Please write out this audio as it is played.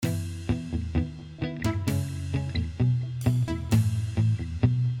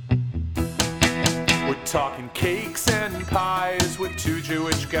Talking cakes and pies with two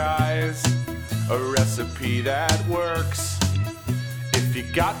Jewish guys. A recipe that works. If you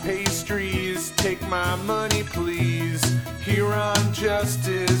got pastries, take my money please. Here on Just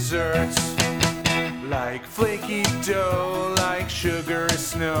Desserts. Like flaky dough, like sugar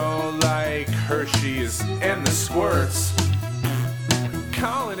snow, like Hershey's and the squirts.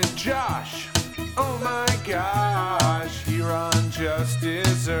 Colin and Josh, oh my gosh, here on Just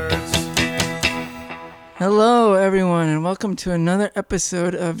Desserts. Hello everyone and welcome to another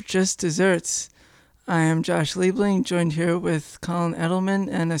episode of Just Desserts. I am Josh Liebling, joined here with Colin Edelman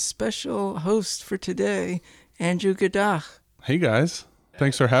and a special host for today, Andrew Gadach. Hey guys,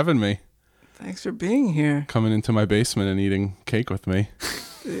 thanks for having me. Thanks for being here. Coming into my basement and eating cake with me.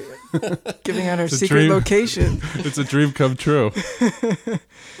 Giving out our secret location. It's a dream come true.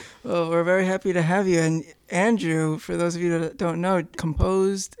 Well, we're very happy to have you. And Andrew, for those of you that don't know,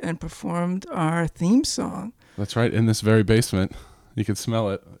 composed and performed our theme song. That's right, in this very basement. You can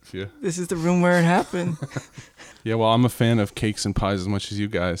smell it. This is the room where it happened. Yeah, well, I'm a fan of cakes and pies as much as you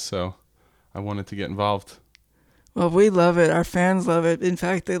guys, so I wanted to get involved. Well, we love it. Our fans love it. In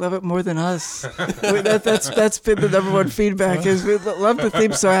fact, they love it more than us. That's been the number one feedback is we love the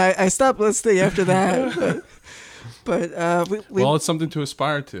theme song. I stopped listening after that. But well, it's something to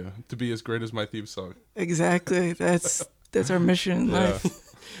aspire to be as great as my theme song. Exactly. That's our mission in life.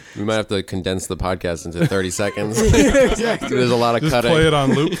 We might have to condense the podcast into 30 seconds. Exactly. There's a lot of Just cutting. Play it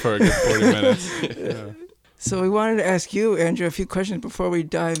on loop for a good 40 minutes. Yeah. So we wanted to ask you, Andrew, a few questions before we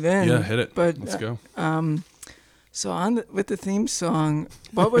dive in. Yeah, hit it. But, let's go. So with the theme song,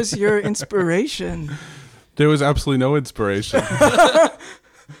 what was your inspiration? There was absolutely no inspiration.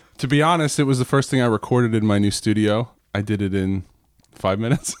 To be honest, it was the first thing I recorded in my new studio. I did it in 5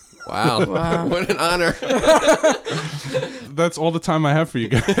 minutes. Wow. What an honor. That's all the time I have for you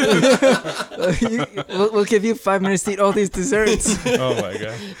guys. We'll give you 5 minutes to eat all these desserts. Oh my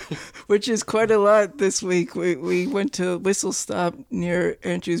God. Which is quite a lot this week. We went to Whistle Stop near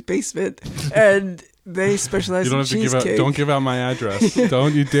Andrew's basement, and they specialize in cheesecake. Don't give out my address.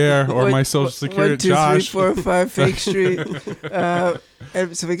 Don't you dare, or my social security. 1, 2, 3, 4, 5 Fake Street.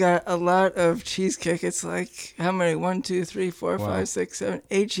 And so we got a lot of cheesecake. It's like how many? 1, 2, 3, 4, 5, 6, 7,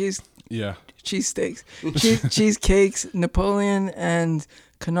 8 cheesesteaks, cheesecakes, Napoleon, and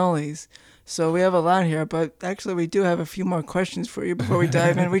cannolis. So we have a lot here, but actually we do have a few more questions for you before we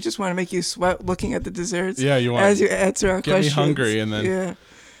dive in. We just want to make you sweat looking at the desserts. Yeah, you want as you answer our questions. Get me hungry, and then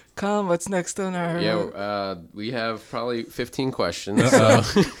Colin, what's next on our? Yeah, we have probably 15 questions. So.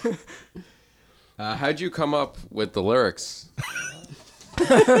 How'd you come up with the lyrics?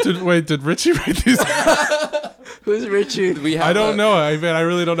 Did Richie write these? Who's Richie? I don't know. I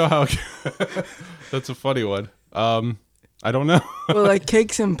really don't know how. That's a funny one. I don't know. Well, like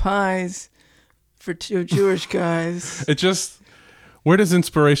cakes and pies for two Jewish guys. Where does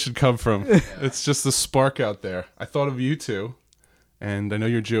inspiration come from? It's just the spark out there. I thought of you two, and I know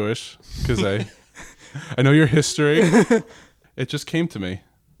you're Jewish because I know your history. It just came to me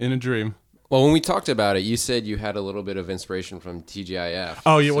in a dream. Well, when we talked about it, you said you had a little bit of inspiration from TGIF.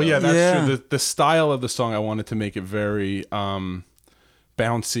 Oh, yeah. Well, yeah, that's true. The style of the song, I wanted to make it very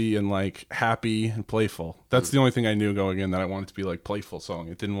bouncy and like happy and playful. That's the only thing I knew going in, that I wanted it to be like playful song.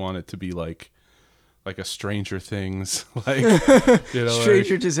 It didn't want it to be like a Stranger Things, like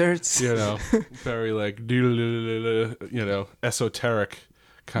Stranger Desserts. Very like esoteric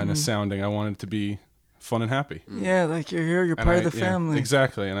kind of sounding. I wanted it to be fun and happy. Yeah, like you're here, you're part of the family.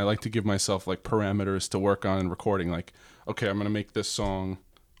 Exactly. And I like to give myself like parameters to work on in recording. Like, okay, I'm going to make this song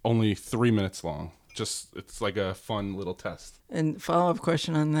only 3 minutes long. It's like a fun little test. And follow-up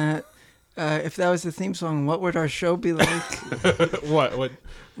question on that. If that was the theme song, what would our show be like? What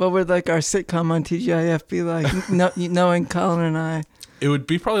would like our sitcom on TGIF be like, knowing Colin and I? It would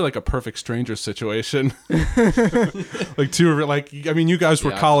be probably like a Perfect Stranger situation. You guys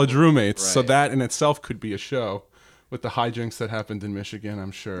were college roommates, so that in itself could be a show with the hijinks that happened in Michigan,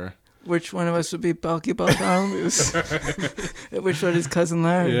 I'm sure. Which one of us would be Balky Balcom? Which one is Cousin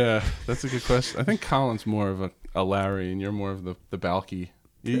Larry? Yeah, that's a good question. I think Colin's more of a Larry, and you're more of the Balky.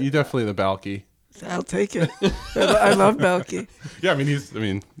 You definitely the Balky. I'll take it. I love Balky. Yeah,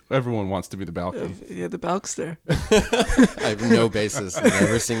 everyone wants to be the Balky. Yeah, the Balkster. I have no basis. I've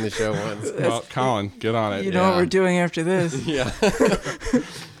never seen the show once. Well, Colin, get on it. You know what we're doing after this. Yeah.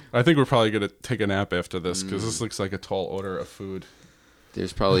 I think we're probably going to take a nap after this, because this looks like a tall order of food.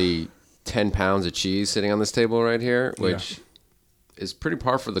 There's probably 10 pounds of cheese sitting on this table right here, which is pretty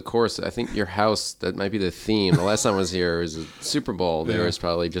par for the course. I think your house, that might be the theme. The last time I was here was a Super Bowl. There was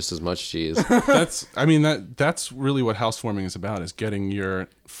probably just as much cheese. That's really what housewarming is about, is getting your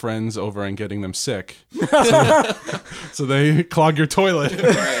friends over and getting them sick. So they clog your toilet.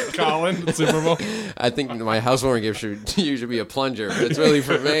 Colin, Super Bowl. I think my housewarming gift should usually be a plunger, but it's really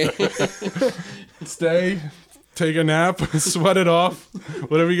for me. Stay, take a nap, sweat it off,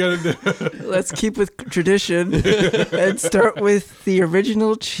 whatever you gotta do. Let's keep with tradition and start with the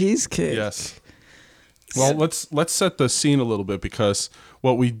original cheesecake. Yes. Well, let's set the scene a little bit, because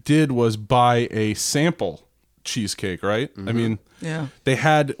what we did was buy a sample cheesecake, right? I mean, Yeah.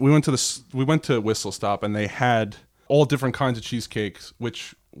 we went to Whistle Stop, and they had all different kinds of cheesecakes,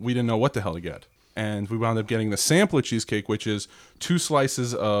 which we didn't know what the hell to get. And we wound up getting the sampler cheesecake, which is 2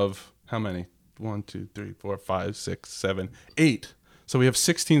 slices of how many? 1, 2, 3, 4, 5, 6, 7, 8. So we have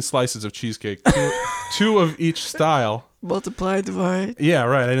 16 slices of cheesecake, two of each style. Multiply, divide. Yeah,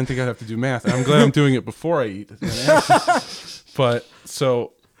 right. I didn't think I'd have to do math. And I'm glad I'm doing it before I eat. But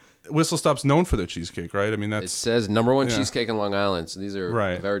so Whistle Stop's known for their cheesecake, right? I mean, It says #1 cheesecake in Long Island. So these are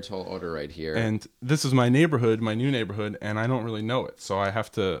Right. a very tall order right here. And this is my neighborhood, my new neighborhood, and I don't really know it. So I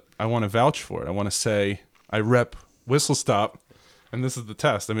want to vouch for it. I want to say I rep Whistle Stop, and this is the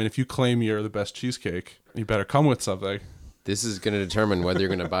test. I mean, if you claim you're the best cheesecake, you better come with something. This is going to determine whether you're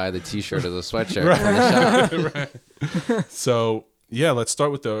going to buy the T-shirt or the sweatshirt from the shop. Right. So, yeah, let's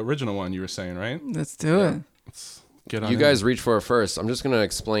start with the original one you were saying, right? Let's do it. Let's get on You guys reach for it first. I'm just going to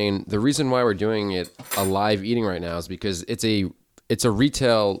explain the reason why we're doing it a live eating right now is because it's a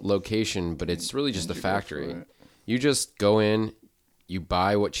retail location, but it's really just a factory. You just go in, you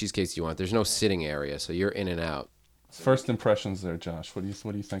buy what cheesecakes you want. There's no sitting area, so you're in and out. First impressions there, Josh. What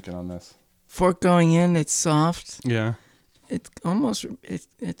are you thinking on this? Fork going in, it's soft. Yeah. It's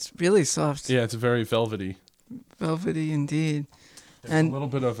it's really soft. Yeah, it's very velvety. Velvety indeed. There's And a little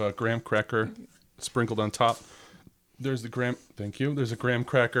bit of a graham cracker sprinkled on top. There's a graham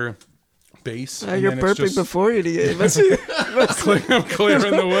cracker base. and you're then it's burping just- before you eat it. It must be, I'm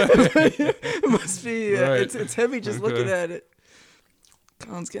clearing the way. it must be Right. it's heavy just looking Okay. at it.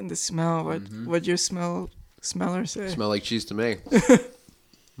 Colin's getting the smell. What'd your smeller say? Smell like cheese to me.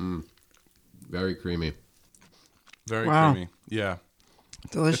 Very creamy. Very Wow. creamy. Yeah.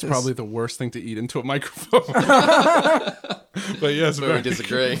 Delicious. It's probably the worst thing to eat into a microphone. But yes, But we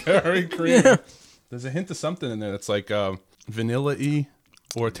disagree. Very creamy. Yeah. There's a hint of something in there that's like vanilla-y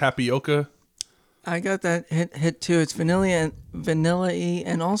or tapioca. I got that hit too. It's vanilla-y,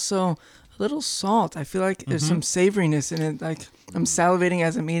 and also a little salt. I feel like there's some savoriness in it. Like I'm salivating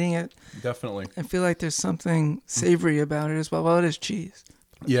as I'm eating it. Definitely. I feel like there's something savory about it as well. Well, it is cheese.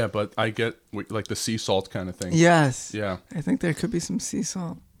 Yeah, but I get like the sea salt kind of thing. Yes. Yeah. I think there could be some sea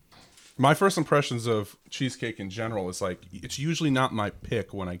salt. My first impressions of cheesecake in general is like, it's usually not my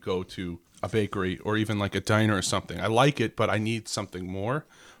pick when I go to a bakery or even like a diner or something. I like it, but I need something more.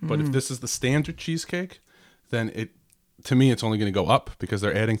 But if this is the standard cheesecake, then to me, it's only going to go up because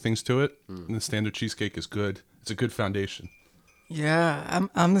they're adding things to it. And the standard cheesecake is good. It's a good foundation. Yeah,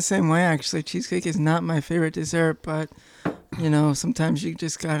 I'm the same way actually. Cheesecake is not my favorite dessert, but sometimes you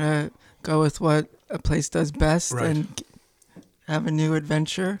just gotta go with what a place does best Right. and have a new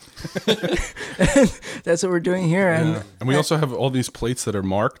adventure. And that's what we're doing here. And we also have all these plates that are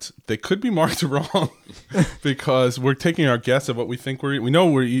marked. They could be marked wrong because we're taking our guess of what we think we're eating. We know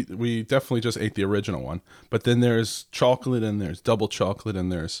we definitely just ate the original one, but then there's chocolate and there's double chocolate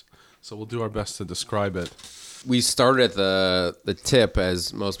and so we'll do our best to describe it. We started at the tip,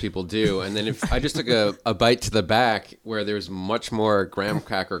 as most people do, and then if I just took a bite to the back where there's much more graham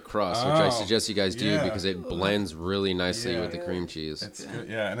cracker crust, which I suggest you guys do yeah. because it blends really nicely Yeah. with the cream cheese. It's good.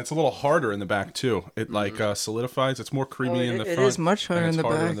 Yeah, and it's a little harder in the back too. It solidifies. It's more creamy in the it front. is much harder and it's in the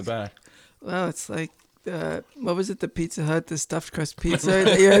harder back. in the back. Well, it's like what was it? The Pizza Hut, the stuffed crust pizza.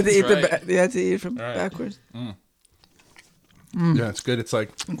 You had to eat right. you had to eat it from Right. backwards. Yeah, it's good. It's like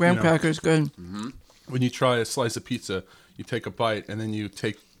Graham cracker is good. when you try a slice of pizza, you take a bite and then you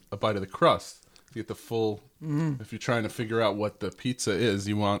take a bite of the crust to get the full. If you're trying to figure out what the pizza is,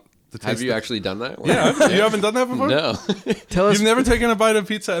 you want the taste. Have you of- actually done that? Yeah, you haven't done that before. No. Tell us. You've never taken a bite of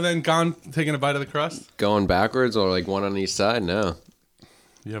pizza and then taken a bite of the crust. Going backwards or like one on each side? No.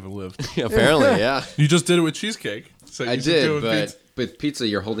 You haven't lived. Apparently, yeah. You just did it with cheesecake. So I you should do it did, with but pizza. with pizza,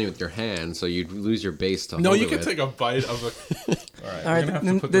 you're holding it with your hand, so you'd lose your base to No, hold you it can with. take a bite of a. All right, All we're right, gonna have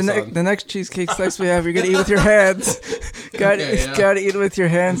to put this on. the next cheesecake slice we have, you're gonna eat with your hands. Okay, yeah. Gotta eat with your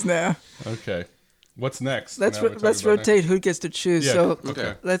hands now. Okay, what's next? Let's Now we're talking let's about rotate who gets to choose. Yeah, So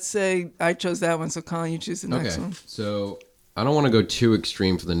okay. let's say I chose that one, so Colin, you choose the next Okay, one. so I don't want to go too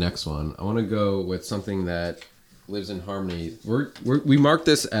extreme for the next one. I want to go with something that lives in harmony. We marked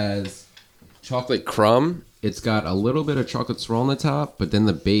this as chocolate crumb. It's got a little bit of chocolate swirl on the top, but then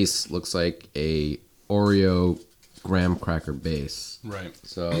the base looks like a Oreo graham cracker base. Right.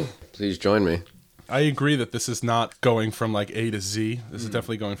 So please join me. I agree that this is not going from like A to Z. This is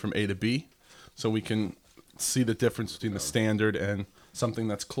definitely going from A to B. So we can see the difference between the standard and something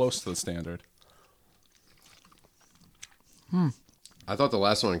that's close to the standard. I thought the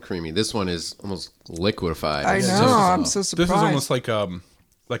last one was creamy. This one is almost liquefied. I know. I'm so surprised. This is almost like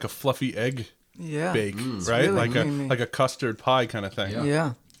a fluffy egg bake, right? really Like creamy. a custard pie kind of thing.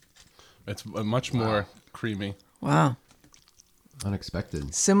 Yeah. It's much more creamy. Wow.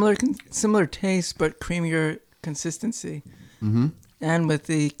 Unexpected. Similar taste, but creamier consistency. Mm-hmm. And with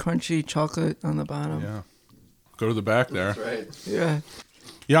the crunchy chocolate on the bottom. Yeah. Go to the back there. Right. Yeah.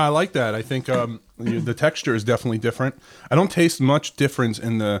 Yeah, I like that. I think the texture is definitely different. I don't taste much difference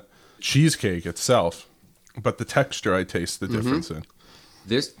in the cheesecake itself, but the texture I taste the difference in.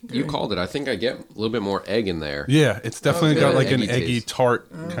 This, you called it. I think I get a little bit more egg in there. Yeah, it's definitely got like an Eggy eggy taste.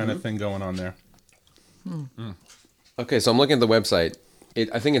 tart kind of thing going on there. Okay, so I'm looking at the website.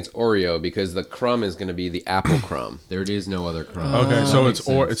 I think it's Oreo because the crumb is going to be the apple crumb. There is no other crumb. Okay, so it's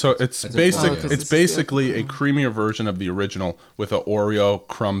makes sense. it's That's basic. an Oreo. It's basically a creamier version of the original with an Oreo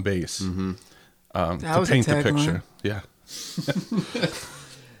crumb base. To was a paint the tagline. picture. Yeah.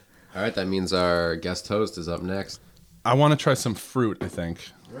 All right, that means our guest host is up next. I want to try some fruit, I think.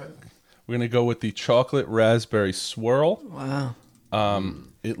 Right. We're going to go with the chocolate raspberry swirl. Wow.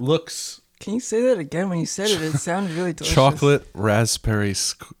 It looks Can you say that again? When you said it, it sounded really delicious. chocolate raspberry.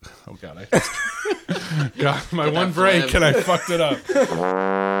 Oh, God. I got my one break and I fucked it up.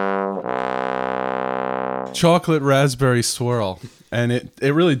 Chocolate raspberry swirl. And it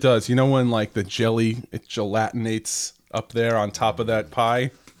really does. You know when like the jelly, it gelatinates up there on top of that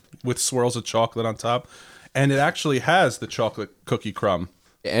pie with swirls of chocolate on top? And it actually has the chocolate cookie crumb.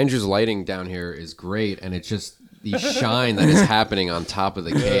 Andrew's lighting down here is great, and it's just the shine that is happening on top of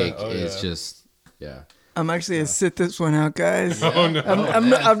the cake is just, I'm actually gonna sit this one out, guys. Oh, no.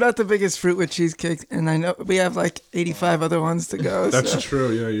 I'm not the biggest fruit with cheesecake, and I know we have like 85 other ones to go. That's so,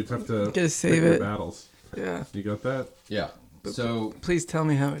 true. Yeah, you'd have to Gotta save pick your it. battles. yeah. You got that? yeah. So, Please tell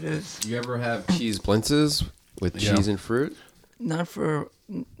me how it is. you ever have cheese blintzes with Yeah. cheese and fruit? Not for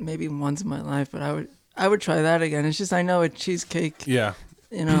maybe once in my life, but I would try that again. It's just I know a cheesecake, Yeah.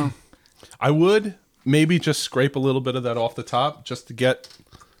 you know. I would maybe just scrape a little bit of that off the top just to get.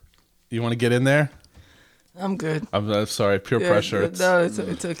 You want to get in there? I'm good. I'm sorry, pure Yeah, pressure. no, it's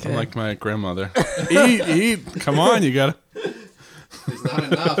okay. I'm like my grandmother. Eat. Come on, you gotta. It's not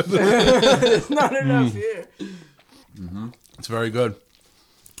enough. It's not enough here. It's very good.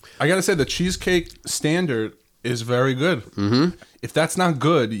 I gotta say the cheesecake standard is very good. Mm-hmm. If that's not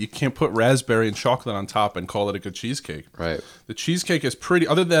good, you can't put raspberry and chocolate on top and call it a good cheesecake. Right. The cheesecake is pretty.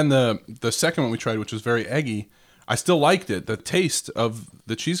 Other than the second one we tried, which was very eggy, I still liked it. The taste of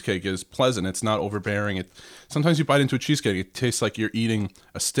the cheesecake is pleasant. It's not overbearing. It sometimes you bite into a cheesecake, it tastes like you're eating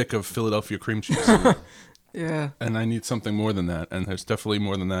a stick of Philadelphia cream cheese. Yeah. And I need something more than that, and there's definitely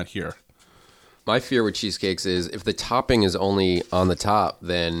more than that here. My fear with cheesecakes is if the topping is only on the top,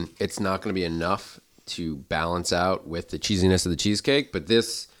 then it's not going to be enough to balance out with the cheesiness of the cheesecake. But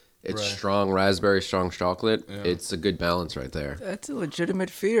this, it's Right. strong raspberry, strong chocolate. Yeah. It's a good balance right there. That's a legitimate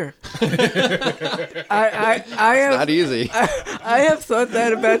fear. I have Not easy. I have thought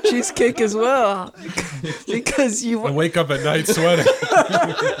that about cheesecake as well, because I you wake up at night sweating.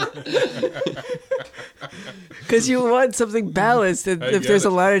 want something balanced. And if get there's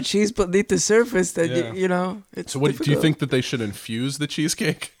it. a lot of cheese beneath the surface, then Yeah. you know it's. So, what do you difficult. think that they should infuse the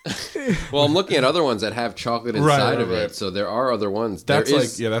cheesecake? Well, I'm looking at other ones that have chocolate Right, inside right, of it. right. So there are other ones. That's There like,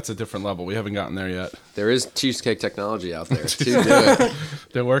 is- yeah, that's a different level. We haven't gotten there yet. There is cheesecake technology out there to do it.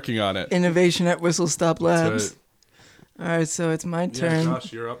 They're working on it. Innovation at Whistle Stop Labs. That's All right, so it's my Yeah, turn.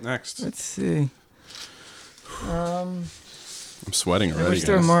 Josh, you're up next. Let's see. I'm sweating I already. wish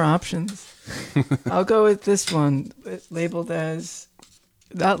there were guys. more options. I'll go with this one, labeled as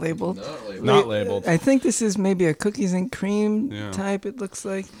not labeled. Not labeled. I think this is maybe a cookies and cream Yeah. type. It looks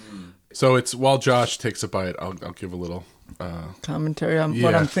like So it's while Josh takes a bite, I'll give a little. commentary on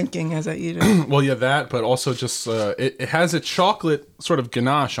what Yeah. I'm thinking as I eat it. Well, yeah, that, but also just it has a chocolate sort of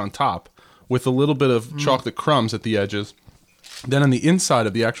ganache on top with a little bit of chocolate crumbs at the edges. Then on the inside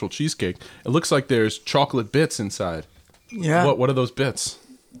of the actual cheesecake, it looks like there's chocolate bits inside. Yeah. What are those bits?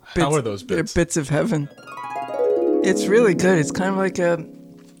 How are those bits? They're bits of heaven. It's really good. It's kind of like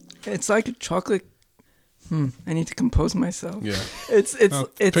it's like a chocolate. I need to compose myself. Yeah. It's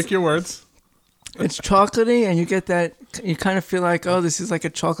Pick your words. it's chocolatey, and you get that. You kind of feel like, oh, this is like a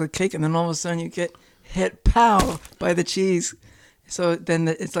chocolate cake, and then all of a sudden you get hit pow by the cheese. So then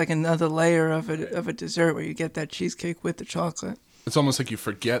it's like another layer of a dessert where you get that cheesecake with the chocolate. It's almost like you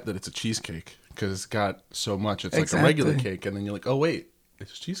forget that it's a cheesecake because it's got so much. It's like a regular cake, and then you're like, oh wait,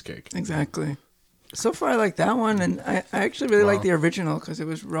 it's cheesecake. Exactly. So far, I like that one, and I actually really like the original because it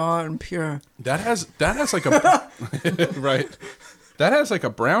was raw and pure. That has like a right. That has like a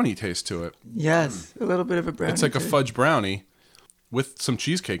brownie taste to it. Yes, a little bit of a brownie. It's like a fudge brownie with some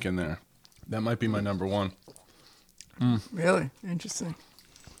cheesecake in there. That might be my number one. Really interesting.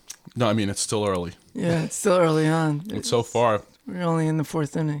 No, I mean it's still early. Yeah, it's still early on. But so far, We're only in the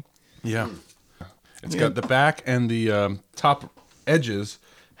 4th inning. yeah. It's got the back and the top edges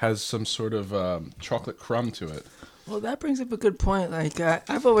has some sort of chocolate crumb to it. Well, that brings up a good point. Like,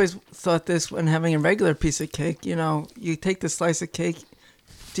 I've always thought this when having a regular piece of cake. You know, you take the slice of cake.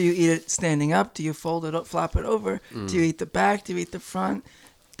 Do you eat it standing up? Do you fold it up, flop it over? Do you eat the back? Do you eat the front?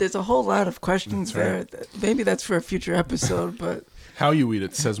 There's a whole lot of questions there. Maybe that's for a future episode, but... How you eat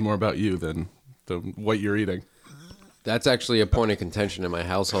it says more about you than what you're eating. That's actually a point of contention in my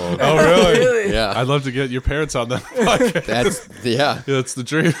household. Oh, really? Really? Yeah. I'd love to get your parents on that podcast. That's the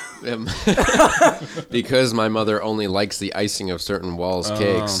dream. Because my mother only likes the icing of certain Wall's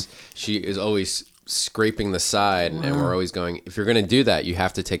cakes, she is always scraping the side, and we're always going, if you're going to do that, you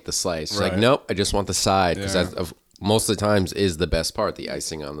have to take the slice. She's like, nope, I just want the side, because that most of the times is the best part, the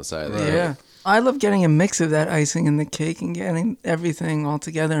icing on the side of the cake. Yeah. I love getting a mix of that icing in the cake and getting everything all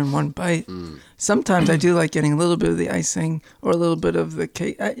together in one bite. Sometimes I do like getting a little bit of the icing or a little bit of the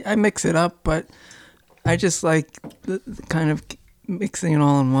cake. I mix it up, but I just like the kind of mixing it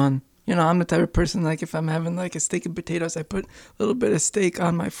all in one. You know, I'm the type of person, like, if I'm having like a steak and potatoes, I put a little bit of steak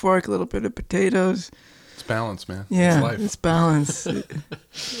on my fork, a little bit of potatoes. It's balance, man. Yeah, it's life. it's balance.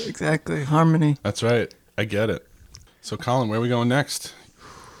 Exactly, harmony. That's right. I get it. So, Colin, where are we going next?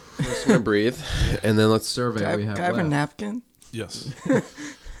 Just gonna breathe, and then let's survey what we have Can I have a left. napkin? Yes. Are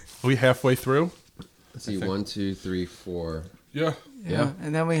we halfway through? Let's see, 1, 2, 3, 4. Yeah. Yeah.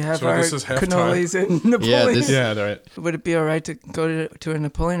 And then we have So our this is halftime. cannolis and Napoleon. Yeah, all right. Would it be all right to go to a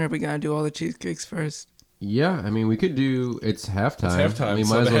Napoleon, or we gotta do all the cheesecakes first? Yeah, I mean, we could do, it's halftime. It's halftime, We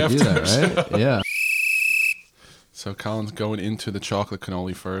so might as the well do halftime that, right? Yeah. So, Colin's going into the chocolate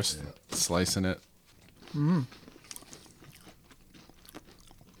cannoli first, slicing it.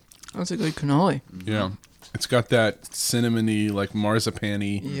 That's a good cannoli. Yeah. It's got that cinnamony, like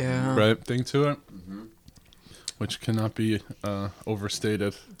marzipan-y right, thing to it, which cannot be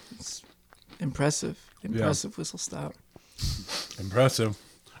overstated. It's impressive. Impressive whistle stop. Impressive.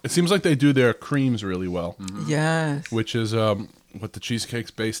 It seems like they do their creams really well, Yes. which is what the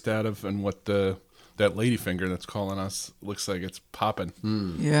cheesecake's based out of and what that ladyfinger that's calling us looks like it's popping.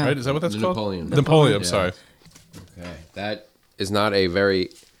 Yeah. Right? Is that what that's The called? Napoleon. Napoleon, I'm Yeah. sorry. Okay. That is not a very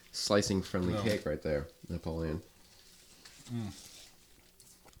slicing friendly cake right there, Napoleon.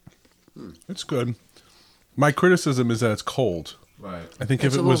 It's good. My criticism is that it's cold. Right. I think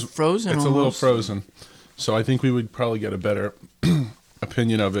It's if a it was little frozen it's a little almost. frozen. So I think we would probably get a better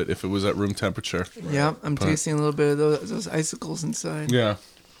opinion of it if it was at room temperature. Yeah, I'm tasting a little bit of those icicles inside. Yeah.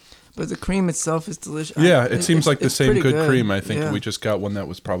 But the cream itself is delicious. Yeah, it seems like the it's same pretty good cream. I think Yeah. we just got one that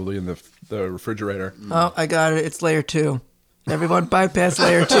was probably in the refrigerator. Oh, I got it. It's layer 2. Everyone bypass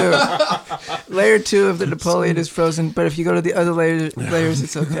layer 2. Layer 2 of the Napoleon is frozen, but if you go to the other layers,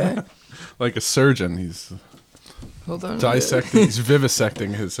 it's okay. Like a surgeon, he's Hold on. dissecting, he's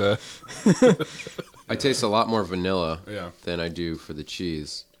vivisecting his. I taste a lot more vanilla Yeah. than I do for the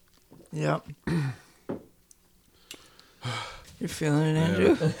cheese. Yeah. You're feeling it,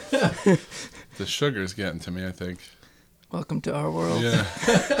 Andrew? The sugar's getting to me, I think. Welcome to our world. Yeah,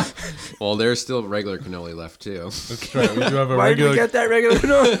 Well, there's still regular cannoli left, too. that's right. We do have a Why did we regular. get that regular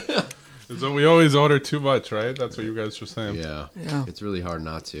cannoli? So we always order too much, right? That's what you guys were saying. Yeah. Yeah. It's really hard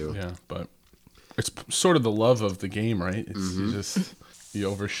not to. Yeah, but it's sort of the love of the game, right? It's you just you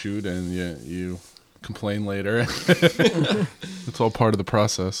overshoot and you complain later. It's all part of the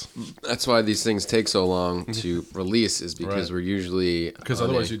process. That's why these things take so long to release, is because Right. we're usually... Because on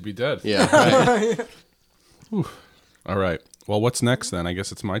otherwise a- you'd be dead. Yeah, right. All right. Well, what's next then? I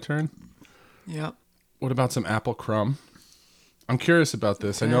guess it's my turn. Yeah. What about some apple crumb? I'm curious about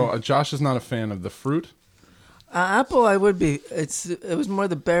this. I know Josh is not a fan of the fruit. Apple, I would be. It was more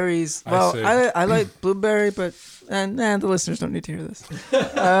the berries. Well, see. I like blueberry, but the listeners don't need to hear this.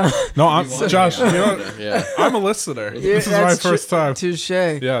 No, I'm Josh. You know, what? Yeah. I'm a listener. This is my first time. Touche.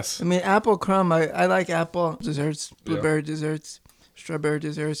 Yes. I mean, apple crumb. I like apple desserts, blueberry desserts, strawberry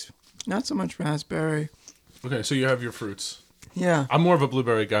desserts. Not so much raspberry. Okay, so you have your fruits. Yeah. I'm more of a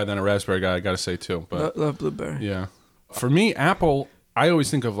blueberry guy than a raspberry guy, I got to say too. But Love blueberry. yeah. For me, apple I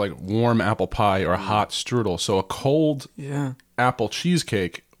always think of like warm apple pie or a hot strudel. So a cold apple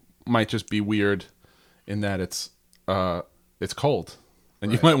cheesecake might just be weird in that it's cold.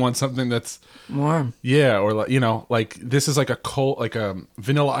 And you might want something that's warm. Yeah, or like, like this is like a cold, like a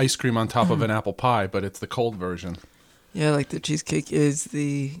vanilla ice cream on top of an apple pie, but it's the cold version. Yeah, like the cheesecake is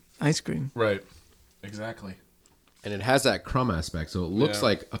the ice cream. Right. Exactly. And it has that crumb aspect, so it looks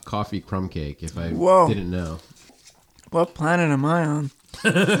like a coffee crumb cake, if I didn't know. What planet am I on?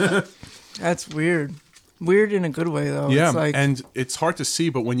 That's weird. Weird in a good way, though. Yeah, it's like, and it's hard to see,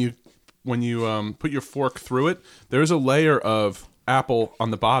 but when you put your fork through it, there's a layer of apple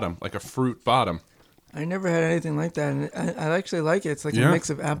on the bottom, like a fruit bottom. I never had anything like that, and I actually like it. It's like a mix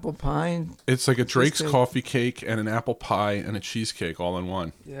of apple pie and it's like a Drake's cheesecake. coffee cake and an apple pie and a cheesecake all in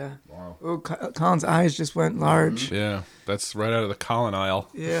one. Yeah. Wow. Oh, Colin's eyes just went large. Yeah, that's right out of the Colin aisle.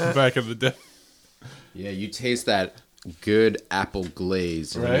 Yeah. Back in the day. Yeah, you taste that good apple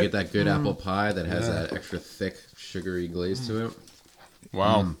glaze. Right? You get that good apple pie that has that extra thick, sugary glaze to it.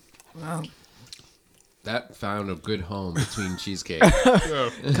 Wow. Wow. That found a good home between cheesecake.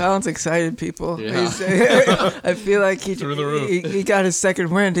 Colin's excited, people. Yeah. I feel like Through the roof. He got his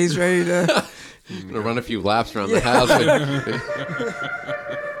second wind. He's ready to... I'm going to run a few laps around the house.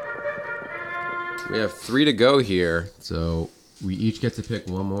 We have 3 to go here, so we each get to pick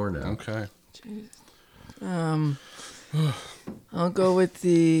one more now. Okay. I'll go with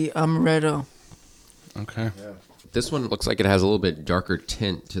the amaretto. Okay. Yeah. This one looks like it has a little bit darker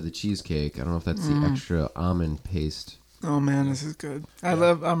tint to the cheesecake. I don't know if that's the extra almond paste. Oh, man, this is good. I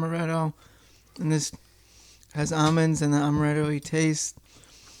love amaretto. And this has almonds and the amaretto-y taste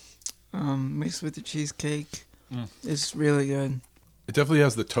mixed with the cheesecake. It's really good. It definitely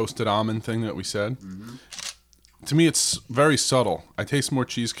has the toasted almond thing that we said. Mm-hmm. To me, it's very subtle. I taste more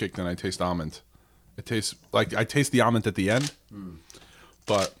cheesecake than I taste almond. It tastes like I taste the almond at the end,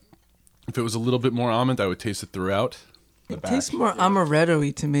 but if it was a little bit more almond, I would taste it throughout. It tastes more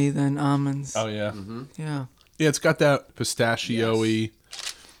amaretto-y to me than almonds. Oh, yeah. Mm-hmm. Yeah. Yeah, it's got that pistachio-y,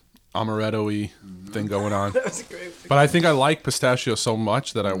 amaretto-y thing going on. That was a great But I think I like pistachio so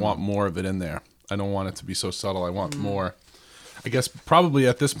much that I want more of it in there. I don't want it to be so subtle. I want more. I guess probably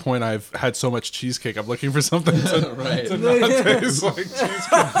at this point I've had so much cheesecake, I'm looking for something to not taste like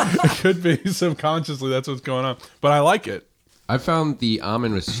cheesecake. It could be subconsciously that's what's going on. But I like it. I found the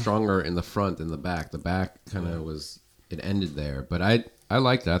almond was stronger in the front than the back. The back kind of it ended there. But I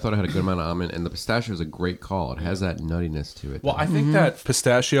liked it. I thought it had a good amount of almond. And the pistachio is a great call. It has that nuttiness to it. Well, I think that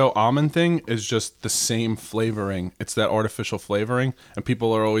pistachio almond thing is just the same flavoring. It's that artificial flavoring. And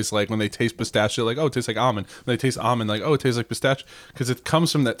people are always like, when they taste pistachio, like, oh, it tastes like almond. When they taste almond, like, oh, it tastes like pistachio. Because it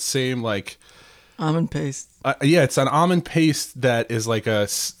comes from that same, like... almond paste. Yeah, it's an almond paste that is like a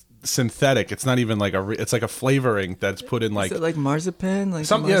synthetic. It's not even like it's like a flavoring that's put in like... Is it like marzipan? Like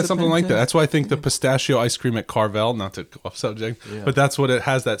something like that. That's why I think the pistachio ice cream at Carvel, not to go off subject, but that's what it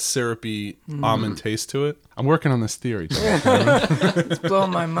has, that syrupy almond taste to it. I'm working on this theory. It's blowing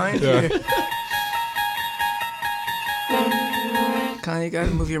my mind here. Colin, you got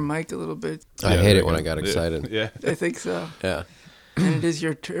to move your mic a little bit. I hate it when I got excited. Yeah. I think so. Yeah. And it is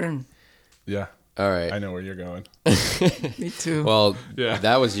your turn. Yeah. All right. I know where you're going. Me too. Well, Yeah.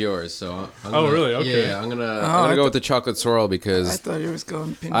 that was yours. So I'm gonna, really? Okay. Yeah, I'm gonna go with the chocolate swirl I because thought it was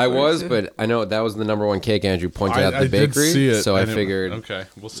going pink. I was, too. but I know that was the number one cake Andrew pointed out at the did bakery. see it. So I didn't- figured. Okay,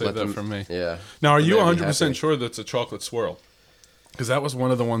 we'll save let that them- from me. Yeah. Now, are you They'll be 100% happy. sure that's a chocolate swirl? Because that was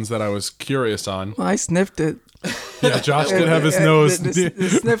one of the ones that I was curious on. Well, I sniffed it. Yeah, Josh did have his And nose.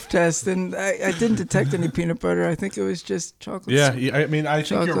 The sniff test, and I didn't detect any peanut butter. I think it was just chocolate. Yeah, I mean, I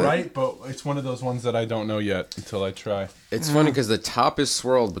think you're Chocolate. right, but it's one of those ones that I don't know yet until I try. It's funny because the top is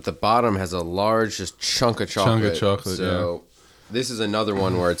swirled, but the bottom has a large just chunk of chocolate. So this is another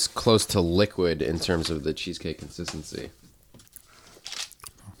one where it's close to liquid in terms of the cheesecake consistency.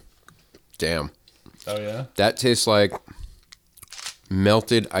 Damn. Oh, yeah? That tastes like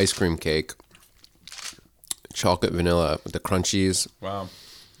melted ice cream cake. Chocolate vanilla with the crunchies. Wow.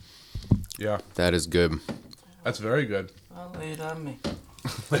 Yeah, That is good. that's very good. I'll lay it on me.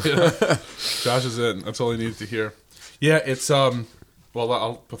 Josh is in. That's all I needed to hear. Yeah, it's,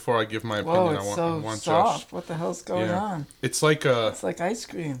 well, before I give my opinion, Whoa, I it's want, so I want soft. Josh. What the hell's going on? It's like a, It's like ice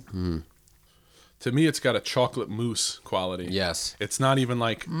cream. to me, it's got a chocolate mousse quality. Yes. It's not even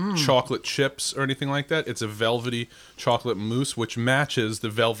like chocolate chips or anything like that. It's a velvety chocolate mousse, which matches the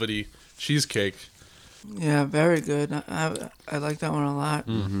velvety cheesecake. Yeah, very good. I like that one a lot.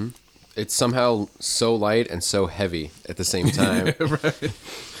 It's somehow so light and so heavy at the same time. Right.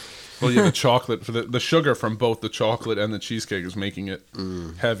 Well, yeah, the chocolate, for the sugar from both the chocolate and the cheesecake is making it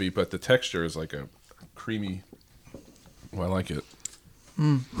heavy, but the texture is like a creamy. Well, I like it.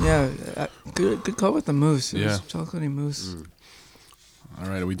 Yeah, good call with the mousse. It was Yeah. chocolatey mousse. All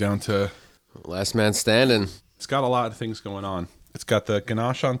right, are we down to... Last man standing. It's got a lot of things going on. It's got the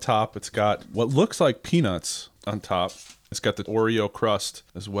ganache on top. It's got what looks like peanuts on top. It's got the Oreo crust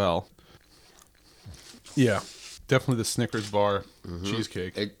as well. Yeah, definitely the Snickers bar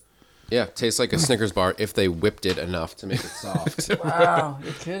cheesecake. Yeah, tastes like a Snickers bar if they whipped it enough to make it soft. Wow,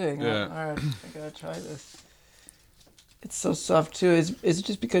 you're kidding. Yeah. All right, I gotta try this. It's so soft too. Is it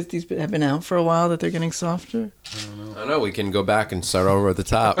just because these have been out for a while that they're getting softer? I don't know. We can go back and start over at the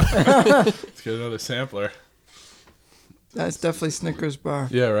top. Let's get another sampler. That's definitely Snickers bar.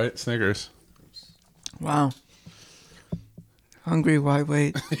 Yeah, right? Snickers. Wow. Hungry, why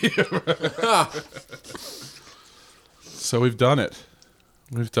wait? So we've done it.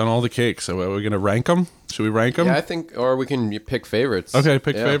 We've done all the cakes. So are we going to rank them? Should we rank them? Yeah, I think, or we can pick favorites. Okay,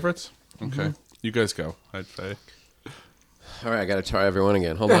 pick Yeah. favorites? Okay. You guys go. I'd say. All right, I got to try everyone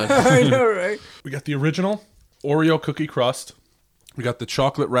again. Hold on. I know, right? We got the original Oreo cookie crust. We got the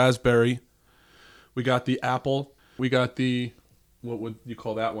chocolate raspberry. We got the apple. We got the, what would you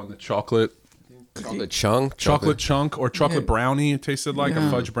call that one? The chocolate Chocolate chunk. chocolate chunk or chocolate Yeah. brownie. It tasted like a Yeah.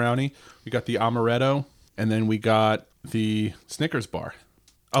 fudge brownie. We got the amaretto, and then we got the Snickers bar.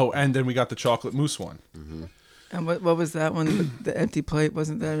 Oh, and then we got the chocolate mousse one. And what was that one? The empty plate,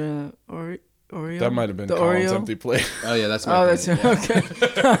 wasn't that Oreo? That might have been the Colin's Oreo? empty plate. Oh, yeah, that's my Oh, that's opinion,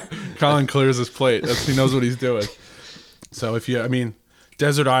 yeah. okay. Colin clears his plate. He knows what he's doing. So if you, I mean,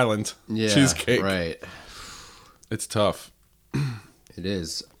 Desert Island cheesecake. Right. It's tough. It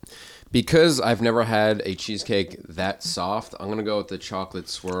is. Because I've never had a cheesecake that soft, I'm going to go with the chocolate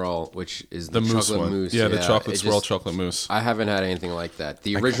swirl, which is The mousse chocolate one. mousse. Yeah, the chocolate it swirl just- chocolate mousse. I haven't had anything like that.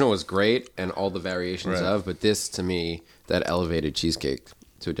 The original was great and all the variations Right. of, but this, to me, that elevated cheesecake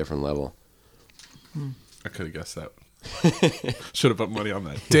to a different level. I could have guessed that. Should have put money on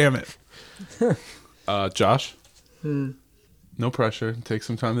that. Damn it. Josh? No pressure. Take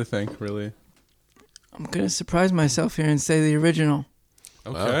some time to think, really. I'm gonna surprise myself here and say the original.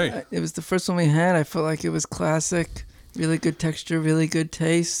 Okay. It was the first one we had. I felt like it was classic, really good texture, really good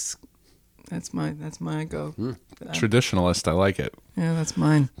taste. That's my go. Traditionalist. I like it. Yeah, that's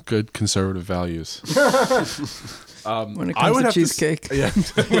mine. Good conservative values. When it I comes would to have cheesecake. To, yeah,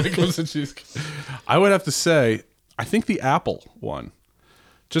 when it comes to cheesecake. I would have to say, I think the apple one.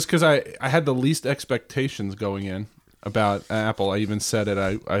 Just because I had the least expectations going in about apple. I even said it.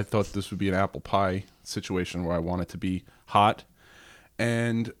 I thought this would be an apple pie situation where I want it to be hot.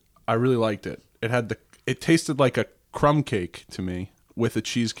 And I really liked it. It tasted like a crumb cake to me with a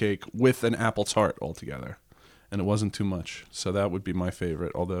cheesecake with an apple tart altogether. And it wasn't too much. So that would be my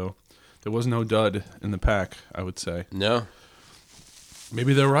favorite. Although there was no dud in the pack, I would say. No.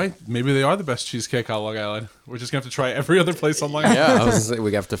 Maybe they're right. Maybe they are the best cheesecake on Long Island. We're just going to have to try every other place on Long Island. Yeah, I was gonna say,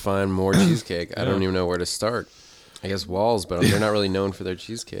 we have to find more cheesecake. I don't even know where to start. I guess Walls, but they're not really known for their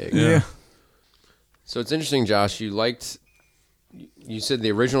cheesecake. Yeah. So it's interesting, Josh. You said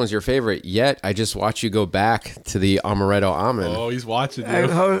the original is your favorite, yet I just watched you go back to the amaretto almond. Oh, he's watching you.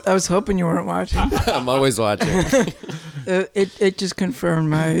 I was hoping you weren't watching. I'm always watching. It just confirmed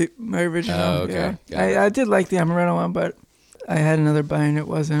my original. Oh, okay. Yeah. Got it. I did like the amaretto one, but I had another bite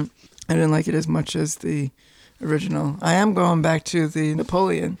and I didn't like it as much as the original. I am going back to the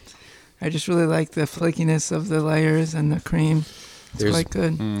Napoleon. I just really like the flakiness of the layers and the cream. It's There's- quite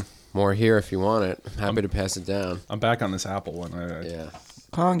good. More here if you want it. I'm happy to pass it down. I'm back on this apple one. Yeah.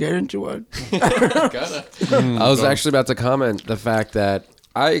 Colin, get into it. I was actually about to comment the fact that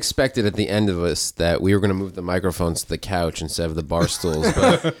I expected at the end of this that we were going to move the microphones to the couch instead of the bar stools,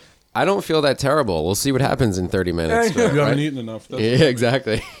 but I don't feel that terrible. We'll see what happens in 30 minutes. You but, haven't right? eaten enough. Yeah,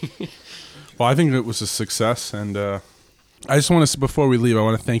 exactly. Well, I think it was a success, and I just want to, before we leave, I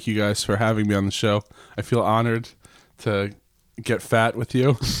want to thank you guys for having me on the show. I feel honored to get fat with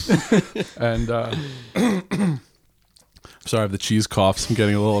you, and sorry, I have the cheese coughs. I'm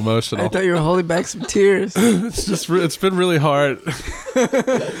getting a little I emotional. thought you were holding back some tears. It's been really hard,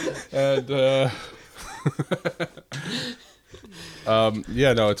 and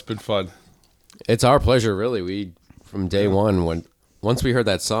yeah, no, it's been fun. It's our pleasure, really. From day one, once we heard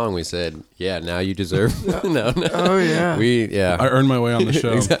that song, we said, "Yeah, now you deserve." no. Oh yeah. I earned my way on the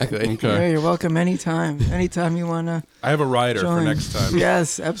show. Exactly. Yeah, Okay. you're welcome anytime. Anytime you wanna I have a rider join. for next time.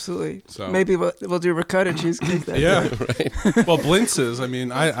 Yes, absolutely. So- Maybe we'll do ricotta cheesecake. That Yeah. day. Well, Blintz's. I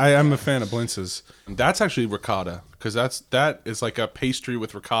mean, I am a fan of Blintz's. That's actually ricotta because that is like a pastry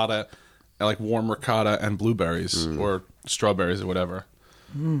with ricotta, like warm ricotta and blueberries or strawberries or whatever.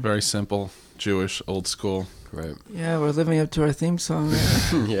 Very simple, Jewish, old school. Right. Yeah, we're living up to our theme song.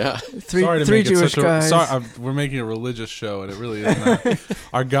 Right? Yeah. Three Jewish guys. We're making a religious show, and it really is not.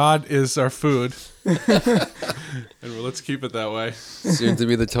 Our God is our food, and let's keep it that way. Soon to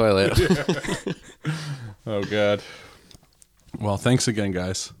be the toilet. Oh God. Well, thanks again,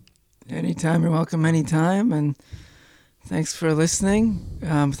 guys. Anytime, you're welcome. Anytime, and thanks for listening.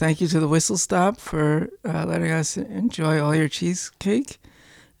 Thank you to the Whistle Stop for letting us enjoy all your cheesecake.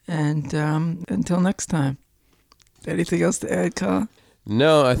 And until next time. Anything else to add, Colin?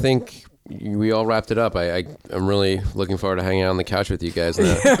 No, I think we all wrapped it up. I'm really looking forward to hanging out on the couch with you guys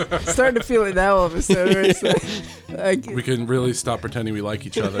now. Starting to feel it now all of a sudden. Right? So, we can really stop pretending we like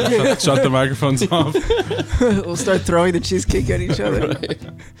each other. Shut the microphones off. We'll start throwing the cheesecake at each other. Right.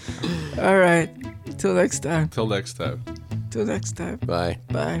 All right. Till next time. Till next time. Till next time. Bye.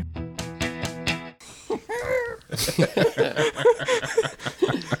 Bye.